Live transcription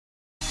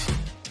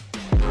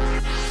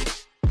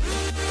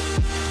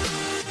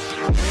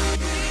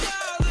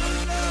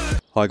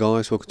Hi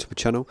guys, welcome to my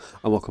channel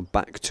and welcome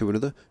back to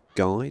another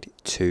guide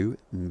to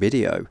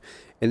video.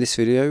 In this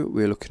video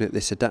we're looking at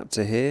this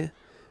adapter here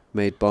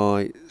made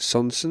by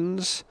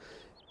Sonsons.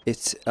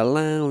 It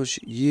allows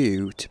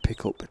you to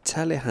pick up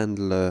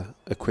telehandler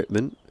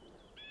equipment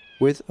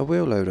with a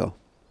wheel loader.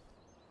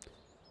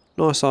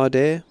 Nice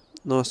idea,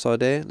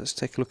 let's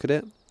take a look at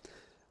it.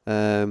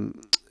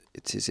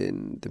 It is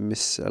in the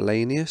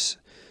miscellaneous,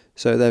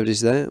 so there it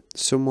is there.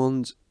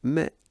 Someone's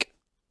mech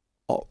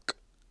ok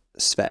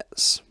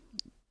svets.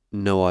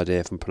 No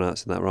idea if I'm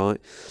pronouncing that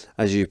right.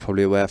 As you're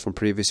probably aware from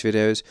previous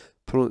videos,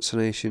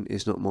 pronunciation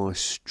is not my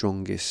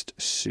strongest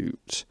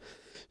suit.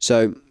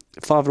 So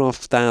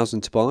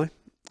 £5,500 to buy.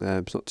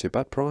 It's not too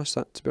bad price,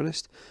 that, to be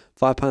honest.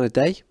 £5 a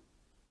day.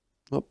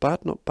 Not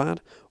bad, not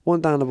bad.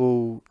 One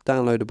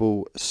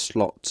downloadable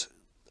slot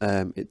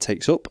it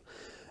takes up.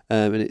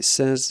 And it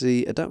says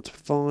the adapter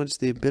provides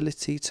the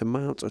ability to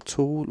mount a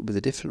tool with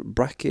a different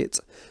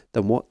bracket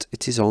than what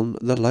it is on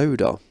the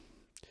loader.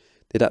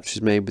 The adapter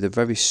is made with a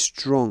very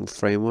strong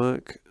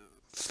framework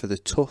for the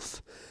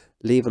tough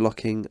lever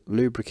locking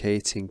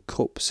lubricating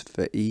cups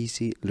for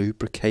easy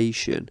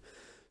lubrication.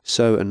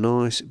 So a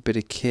nice bit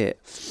of kit.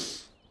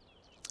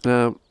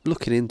 Now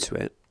looking into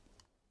it,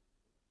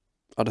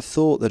 I'd have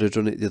thought they'd have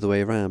done it the other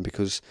way around,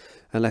 because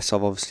unless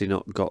I've obviously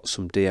not got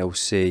some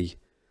DLC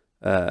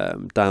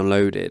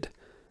downloaded,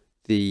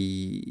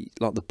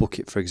 like the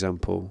bucket for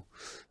example,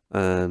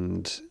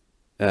 and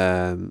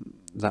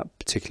that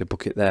particular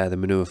bucket there, the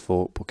manure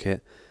fork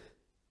bucket,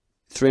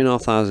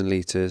 3,500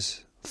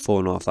 litres,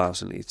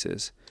 4,500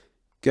 litres.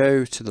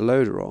 Go to the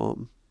loader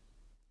arm,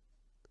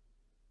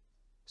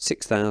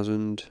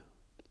 6,000,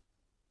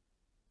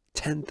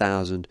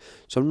 10,000.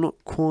 So I'm not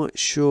quite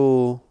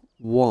sure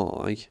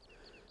why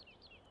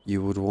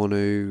you would want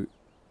to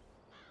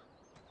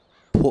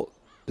put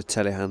the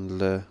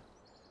telehandler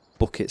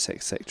buckets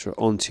etc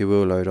onto your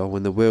wheel loader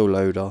when the wheel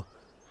loader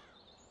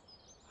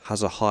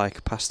has a high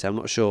capacity. I'm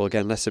not sure,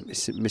 again, unless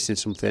it's missing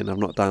something, I've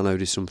not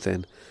downloaded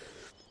something,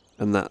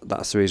 and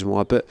that's the reason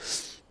why, but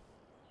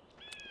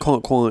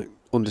can't quite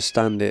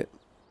understand it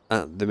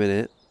at the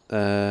minute.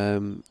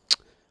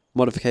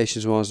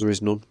 Modifications wise, there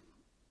is none.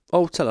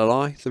 Oh, tell a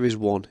lie, there is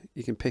one.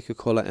 You can pick a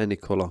colour, any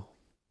colour,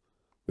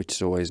 which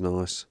is always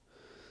nice.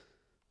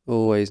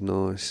 Always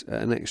nice.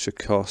 At an extra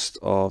cost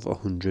of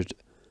 £100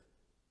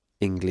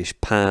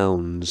 English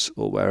pounds,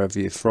 or wherever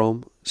you're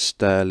from,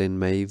 sterling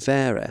may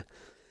vary.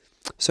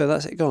 So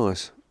that's it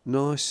guys,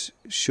 nice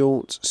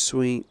short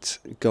sweet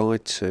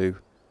guide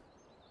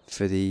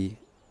for the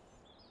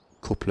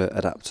coupler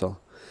adapter.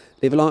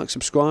 Leave a like,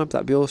 subscribe,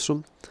 that'd be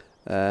awesome.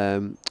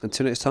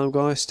 Until next time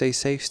guys, stay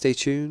safe, stay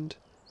tuned,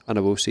 and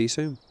I will see you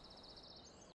soon.